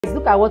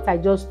Look at what I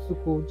just took.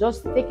 Oh.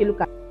 Just take a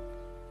look at.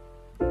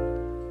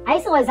 I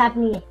see what's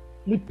happening.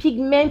 The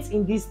pigments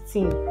in this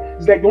thing.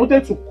 It's like they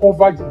wanted to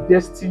cover the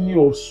destiny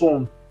of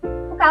sun.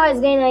 Look at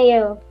what's going on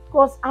here.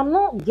 Because I'm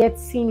not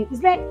getting it.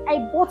 It's like I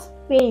bought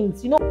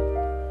paint, you know.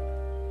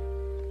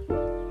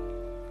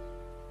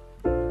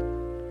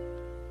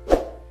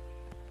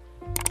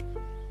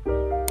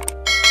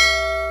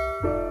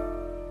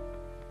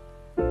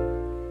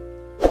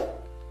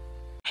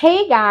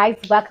 Hey guys,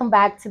 welcome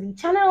back to the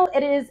channel.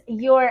 It is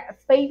your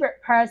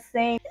favorite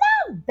person.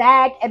 Now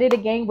back at it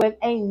again with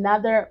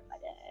another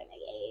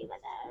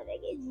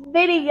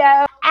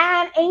video.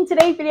 And in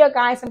today's video,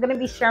 guys, I'm gonna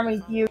be sharing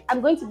with you.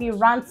 I'm going to be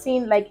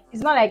ranting. Like,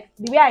 it's not like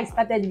the way I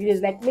started the video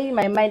is like maybe in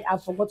my mind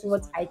I've forgotten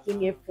what I came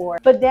here for.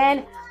 But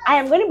then I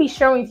am going to be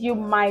sharing with you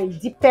my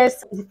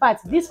deepest. In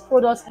fact, this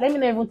product, let me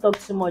not even talk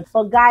too much.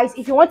 But guys,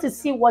 if you want to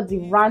see what the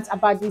rant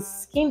about this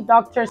Skin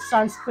Doctor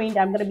sunscreen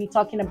that I'm going to be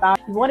talking about,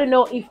 you want to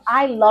know if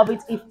I love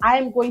it, if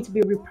I'm going to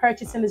be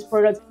repurchasing this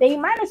product, then you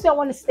might as well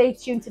want to stay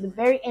tuned to the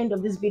very end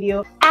of this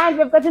video. And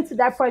we've gotten to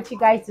that part, you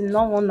guys do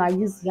not want to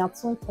use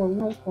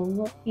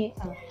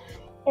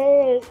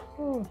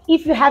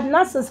if you have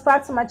not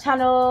subscribed to my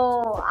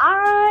channel,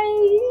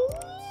 I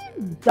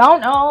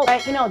don't know,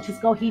 but you know,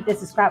 just go hit the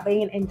subscribe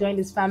button and join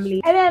this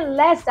family. And then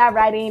let's dive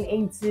right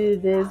into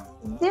this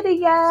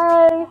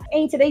video.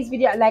 In today's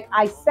video, like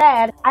I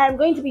said, I am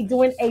going to be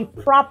doing a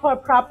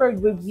proper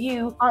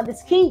review on the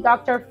Skin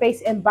Doctor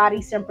Face and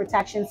Body Sun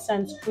Protection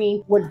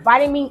Sunscreen with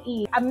vitamin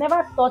E. I've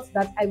never thought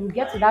that I will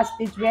get to that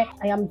stage where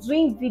I am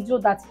doing video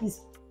that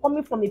is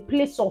coming from a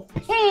place of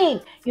pain.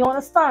 You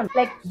understand?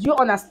 Like, you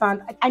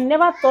understand? I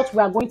never thought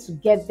we are going to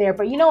get there,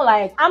 but you know,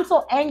 like, I'm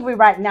so angry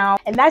right now,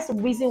 and that's the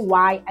reason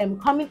why I'm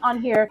coming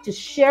on here to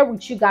share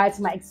with you guys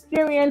my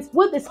experience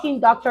with the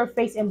Skin Doctor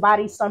Face and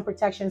Body Sun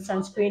Protection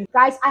Sunscreen.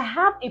 Guys, I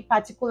have a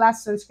particular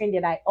sunscreen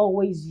that I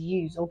always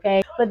use,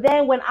 okay? But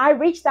then when I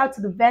reached out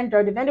to the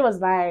vendor was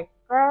like,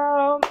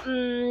 girl,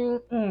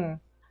 your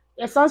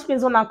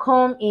sunscreen's gonna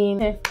come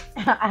in.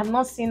 I have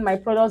not seen my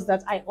products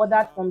that I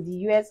ordered from the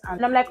US,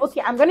 and I'm like,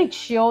 okay, I'm gonna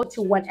chill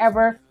to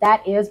whenever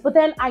that is. But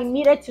then I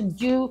needed to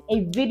do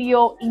a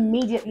video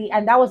immediately,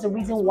 and that was the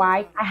reason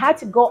why I had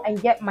to go and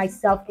get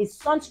myself a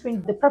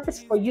sunscreen. The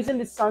purpose for using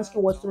this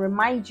sunscreen was to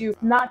remind you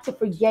not to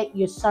forget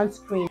your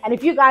sunscreen. And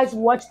if you guys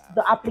watched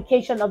the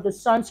application of the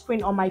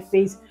sunscreen on my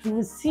face, you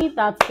will see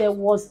that there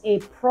was a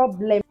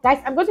problem.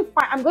 Guys, I'm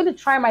going to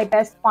try my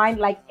best to find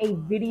like a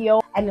video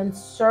and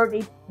insert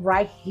it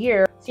right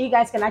here so you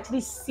guys can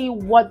actually see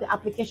what the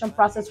application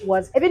process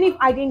was. Even if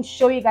I didn't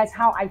show you guys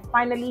how I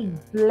finally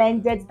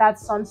blended that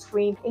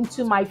sunscreen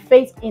into my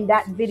face in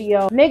that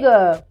video,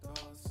 nigga,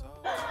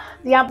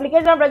 the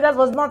application process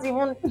was not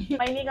even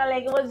my nigga,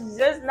 like, it was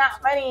just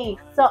not funny.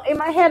 So in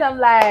my head, I'm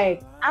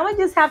like, I would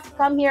just have to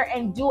come here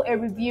and do a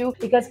review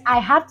because I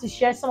have to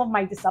share some of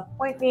my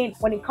disappointment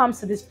when it comes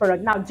to this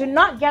product. Now, do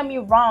not get me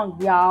wrong,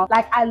 y'all.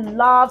 Like, I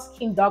love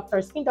Skin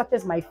Doctor. Skin Doctor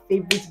is my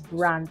favorite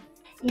brand.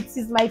 It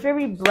is my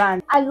favorite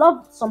brand. I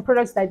love some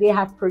products that they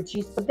have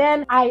produced, but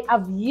then I've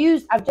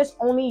just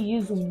only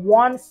used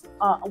one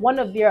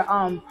of their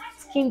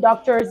Skin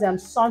Doctor's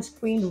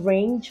sunscreen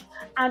range,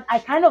 and I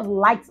kind of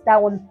liked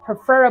that one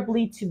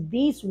preferably to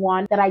this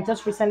one that I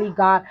just recently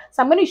got.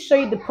 So I'm going to show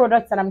you the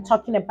products that I'm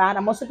talking about.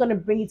 I'm also going to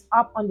bring it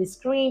up on the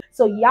screen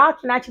so y'all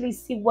can actually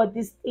see what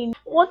this thing,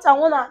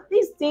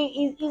 this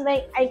thing is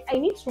like. I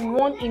need to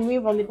run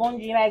away from the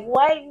country. Like,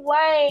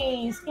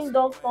 why Skin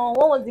Doctor?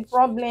 What was the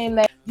problem?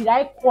 Like, did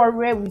I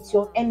quarrel with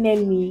your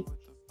enemy?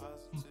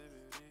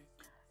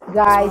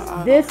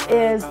 Guys, this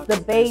is the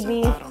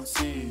baby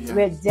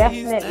we're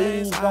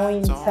definitely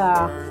going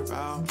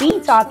to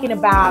be talking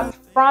about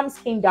from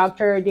Skin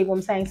Doctor. You know what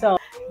I'm saying? So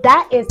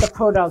that is the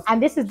product,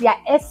 and this is their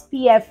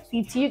SPF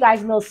 50. You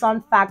guys know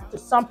sun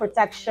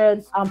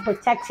protection,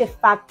 protective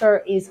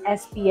factor is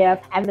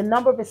SPF, and the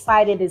number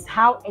beside it is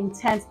how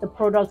intense the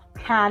product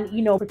can,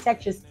 you know,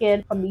 protect your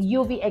skin from the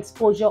UV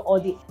exposure or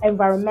the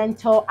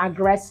environmental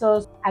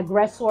aggressors,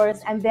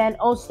 and then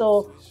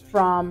also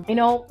from, you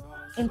know,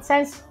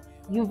 intense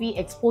UV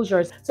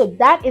exposures. So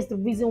that is the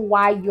reason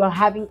why you're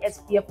having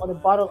SPF on the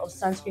bottle of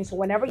sunscreen. So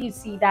whenever you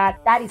see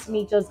that, that is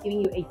me just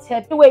giving you a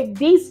tip. Anyway,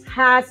 this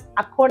has,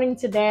 according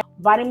to them,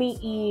 vitamin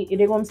E, you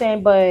know what I'm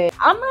saying? But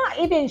I'm not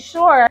even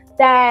sure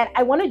that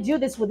I want to do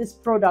this with this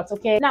product,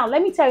 okay? Now,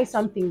 let me tell you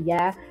something,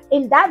 yeah?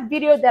 In that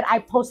video that I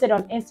posted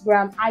on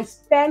Instagram, I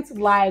spent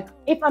like,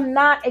 if I'm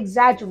not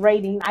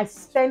exaggerating, I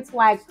spent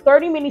like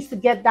 30 minutes to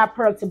get that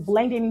product to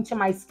blend it into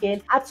my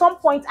skin. At some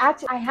point, I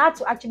had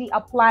to actually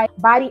apply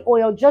body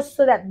oil just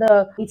so that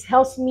it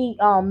helps me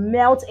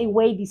melt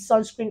away the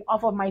sunscreen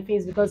off of my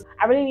face, because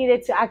I really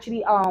needed to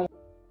actually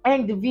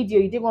end the video.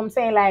 You dig what I'm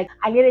saying? Like,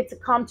 I needed to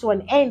come to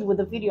an end with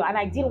the video, and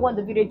I didn't want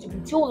the video to be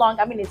too long.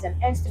 I mean, it's an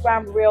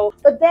Instagram reel,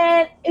 but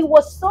then it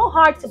was so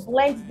hard to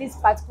blend this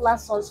particular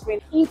sunscreen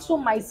into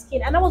my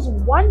skin, and I was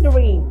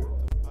wondering,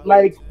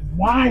 like,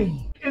 why?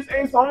 It's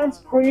a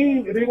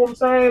sunscreen. You know what I'm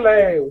saying?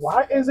 Like,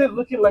 why is it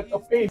looking like a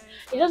face?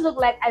 It just looked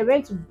like I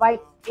went to buy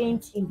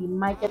paint in the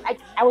market.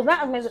 I was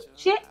not asking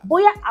shit,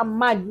 boya, I'm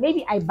mad.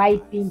 Maybe I buy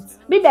paint.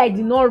 Maybe I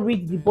did not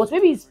read the box.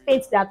 Maybe it's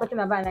paint they are talking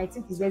about and I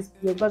think it's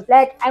SPF. Because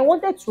like I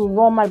wanted to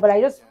run mad, but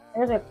I just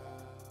like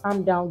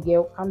calm down,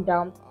 girl, calm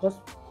down. Just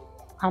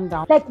calm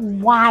down. Like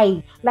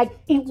why? Like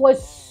it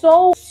was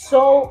so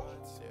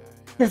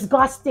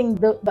disgusting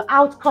the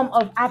outcome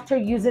of after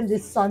using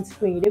this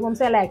sunscreen. You know what I'm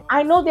saying? Like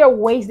I know there are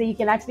ways that you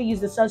can actually use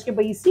the sunscreen,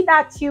 but you see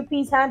that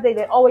two-piece hand that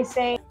they're always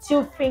saying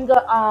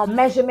two-finger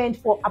measurement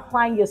for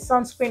applying your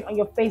sunscreen on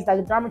your face that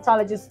the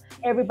dermatologist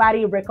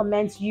everybody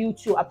recommends you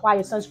to apply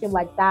your sunscreen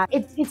like that.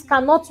 It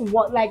cannot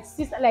work like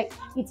sister, like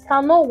it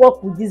cannot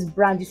work with this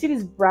brand. You see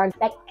this brand,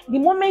 like the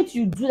moment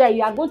you do that,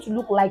 you are going to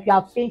look like you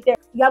have fainted.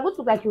 You are going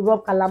to look like you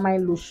rub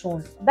calamine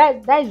lotion. That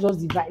is just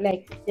the vibe.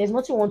 Like there's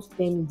nothing you want to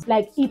tell me.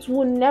 Like it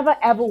will never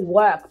ever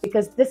work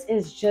because this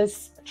is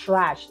just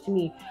trash to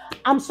me.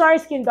 I'm sorry,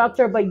 skin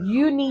doctor, but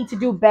you need to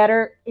do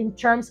better in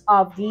terms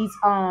of these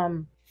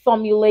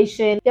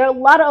formulation. There are a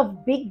lot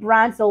of big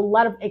brands, a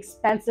lot of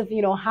expensive,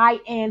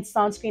 high-end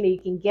sunscreen that you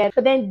can get.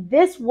 But then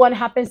this one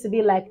happens to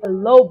be like a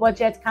low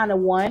budget kind of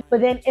one.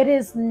 But then it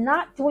is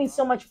not doing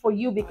so much for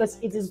you because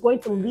it is going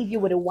to leave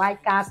you with a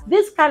white cast.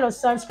 This kind of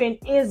sunscreen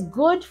is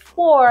good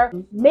for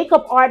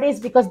makeup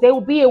artists because there will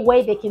be a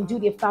way they can do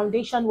their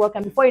foundation work.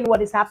 And before you know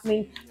what is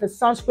happening, the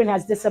sunscreen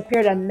has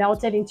disappeared and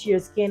melted into your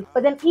skin.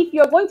 But then if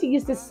you're going to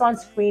use this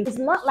sunscreen, it's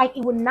not like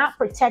it will not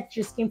protect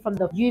your skin from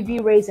the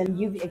UV rays and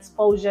UV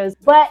exposures.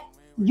 But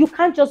you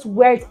can't just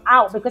wear it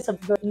out because of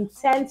the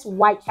intense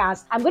white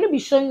cast. I'm going to be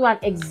showing you an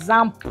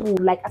example,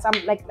 like as I'm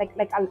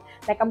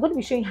I'm going to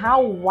be showing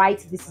how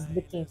white this is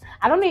looking.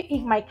 I don't know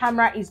if my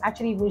camera is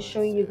actually even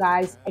showing you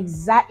guys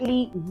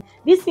exactly.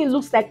 This thing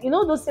looks like,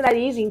 those things that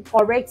they use in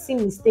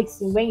correcting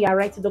mistakes in when you are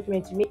writing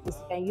documents. You make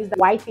mistakes and use the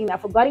white thing.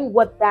 I've forgotten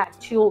what that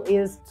tool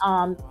is.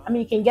 I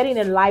mean, you can get it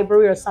in a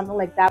library or something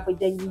like that, but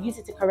then you use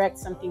it to correct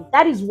something.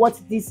 That is what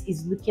this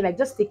is looking like.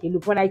 Just take a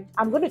look. When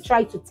I'm going to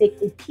try to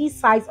take a pea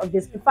size of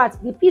this. In fact,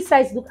 the pea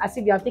size look as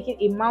if you are taking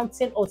a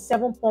mountain or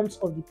 7 pumps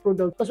of the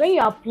product, because when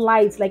you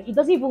apply it, like it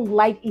doesn't even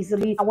glide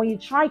easily, and when you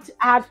try to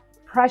add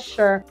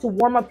pressure to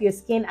warm up your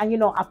skin and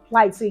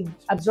apply it so it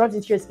absorbs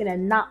into your skin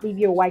and not leave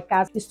your white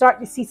cast, you start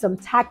to see some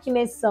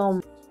tackiness.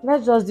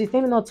 Let's just do it.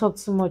 Let me not talk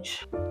too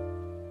much.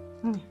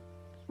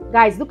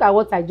 Guys, look at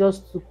what I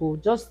just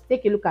took. Just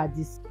take a look at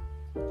this.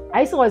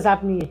 I see what's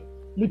happening here.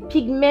 The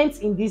pigments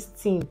in this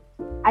thing,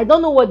 I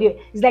don't know what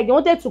it's like. They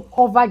wanted to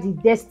cover the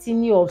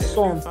destiny of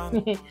sun.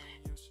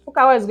 Look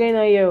at what's going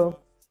on here.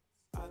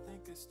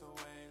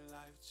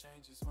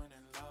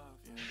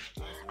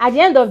 At the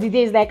end of the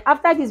day, it's like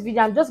after this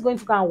video, I'm just going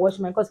to go and wash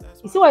my, because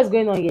you see what's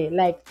going on here.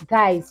 Like,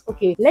 guys,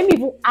 okay, let me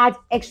even add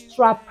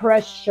extra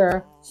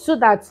pressure so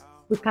that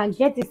we can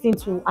get this thing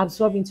to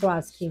absorb into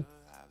our skin.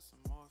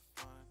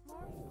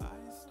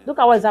 Look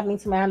at what's happening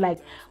to my hand. Like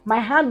my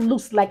hand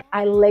looks like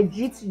I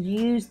legit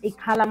used a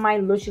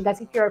calamine lotion.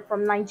 Guys, if you're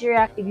from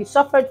Nigeria, if you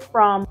suffered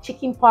from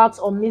chicken pox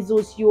or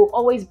measles, you'll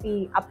always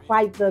be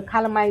applied the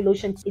calamine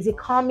lotion. It's a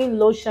calming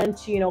lotion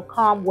to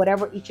calm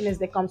whatever itchiness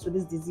that comes with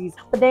this disease.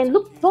 But then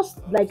look, just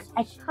like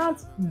I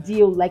can't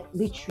deal, like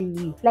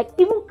literally, like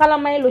even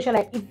calamine lotion,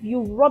 like if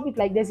you rub it,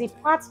 like there's a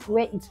part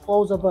where it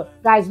falls over.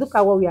 Guys, look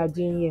at what we are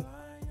doing here.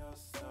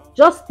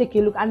 Just take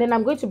a look, and then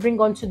I'm going to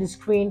bring onto the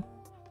screen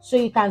so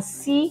you can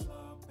see.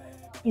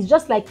 It's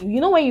just like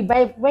when you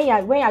buy when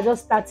you're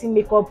just starting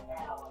makeup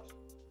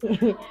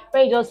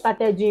when you just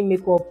started doing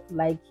makeup,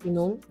 like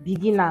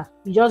beginner,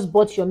 you just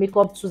bought your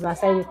makeup tools and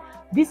said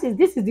this is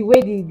the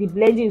way the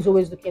blending is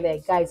always looking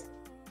like. Guys,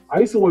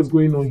 I see what's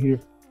going on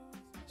here.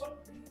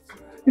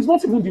 It's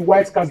not even the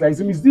white cast that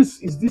is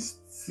this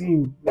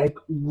thing, like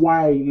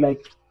why,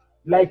 like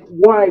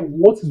why,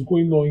 what is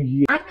going on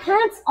here? I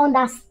can't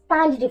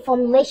understand the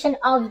formulation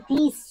of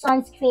these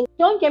sunscreen.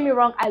 Don't get me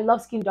wrong, I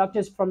love Skin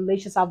Doctor's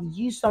formulations. I've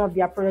used some of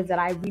their products that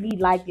I really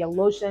like, their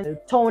lotions,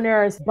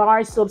 toners,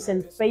 bar soaps,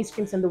 and face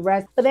creams, and the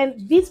rest. But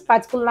then this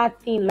particular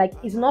thing, like,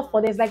 it's not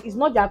for this. Like, it's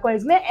not their calling.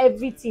 It's not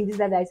everything. This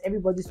that is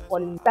everybody's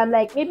calling. So I'm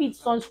like, maybe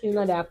it's sunscreen,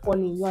 not their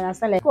calling. You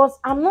understand? Like, because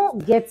I'm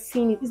not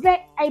getting it. It's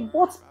like I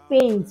bought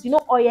paints,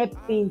 oil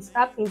paints,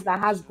 that paint that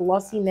has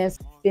glossiness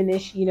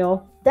finish.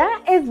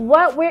 That is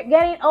what we're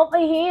getting over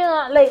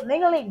here. Like,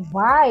 nigga, like,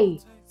 why?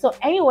 So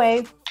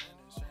anyway,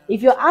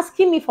 if you're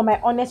asking me for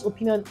my honest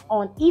opinion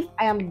on if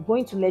I am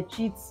going to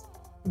legit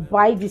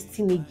buy this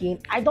thing again,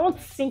 I don't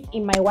think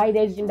in my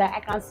widest dream that I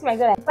can see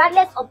myself like,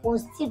 Regardless of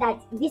positive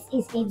that this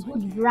is a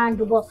good brand,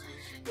 but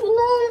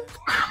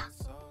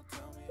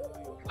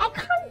I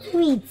can't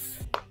do it.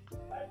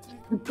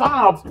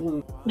 Stop.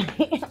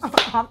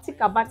 I'm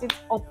thinking about it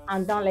up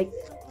and down, like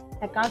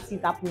I can't see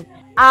it happening.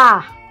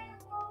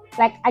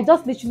 Like I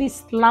just literally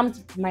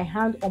slammed my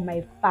hand on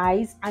my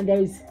thighs and there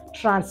is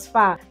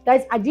transfer.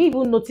 Guys, I didn't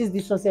even notice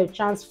this was a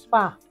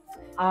transfer.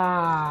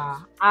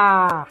 Guys,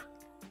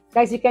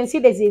 you can see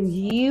there's a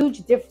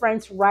huge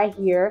difference right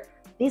here.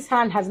 This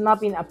hand has not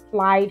been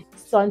applied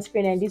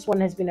sunscreen and this one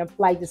has been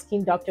applied the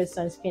Skin Doctor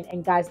sunscreen.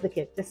 And guys, look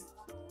at this.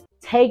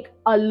 take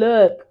a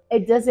look.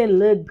 It doesn't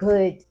look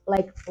good.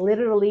 Like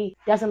literally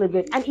doesn't look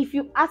good. And if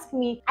you ask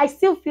me, I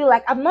still feel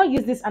like I've not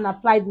used this and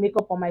applied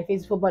makeup on my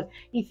face before. But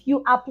if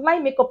you apply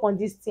makeup on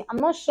this thing, I'm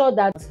not sure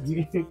that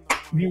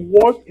The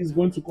work is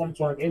going to come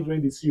to an end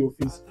when they see your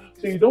face.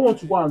 So you don't want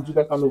to go and do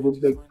that kind of work.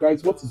 Like,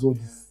 guys, what is all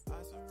this?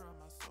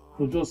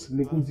 So just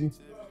Lekuji.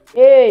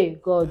 hey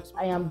God,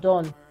 I am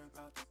done.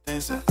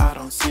 Things that I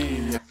don't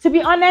see. To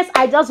be honest,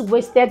 I just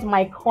wasted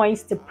my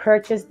coins to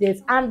purchase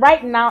this, and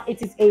right now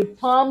it is a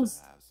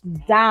thumbs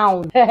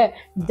down.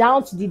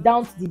 Down to the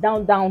down to the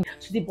down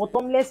to the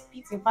bottomless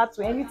pit, in fact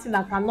to anything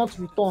I cannot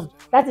return.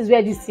 That is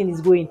where this thing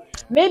is going.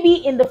 Maybe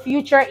in the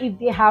future, if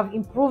they have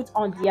improved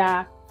on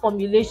their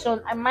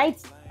formulation, I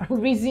might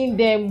reason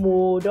them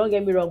more, don't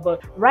get me wrong,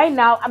 but right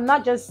now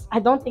I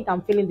don't think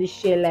I'm feeling this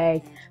shit.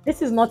 Like,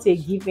 this is not a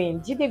given.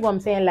 Do you think what I'm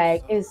saying?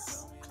 Like,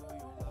 it's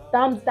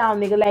thumbs down,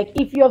 nigga. Like,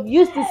 if you have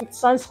used this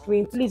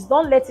sunscreen, please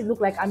don't let it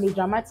look like I'm a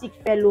dramatic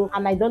fellow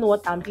and I don't know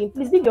what I'm doing.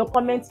 Please leave your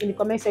comments in the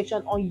comment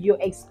section on your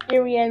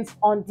experience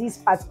on this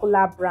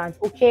particular brand,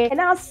 okay?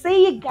 And I'll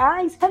see you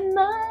guys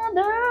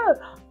another.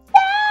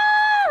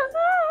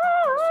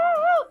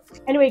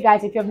 Anyway,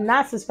 guys, if you have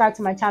not subscribed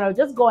to my channel,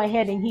 just go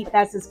ahead and hit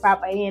that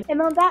subscribe button.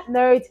 And on that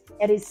note,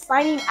 it is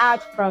signing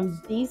out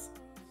from this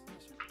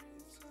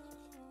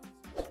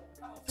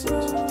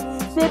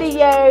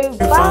video.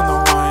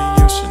 Bye.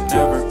 You should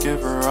never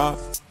give her up.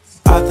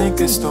 I think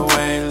it's the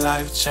way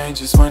life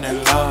changes when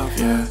in love,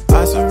 yeah.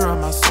 I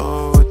surround my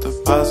soul with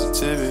the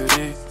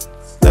positivity.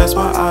 That's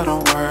why I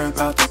don't worry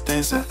about the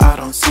things that I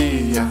don't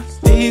see, yeah.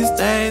 These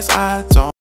days I don't